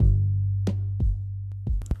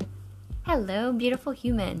Hello, beautiful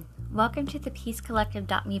human. Welcome to the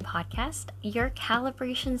PeaceCollective.me podcast, your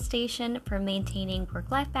calibration station for maintaining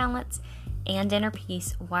work-life balance and inner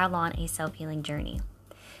peace while on a self-healing journey.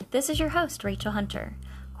 This is your host, Rachel Hunter,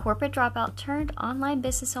 corporate dropout turned online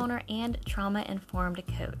business owner and trauma-informed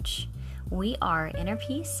coach. We are inner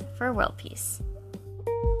peace for world peace.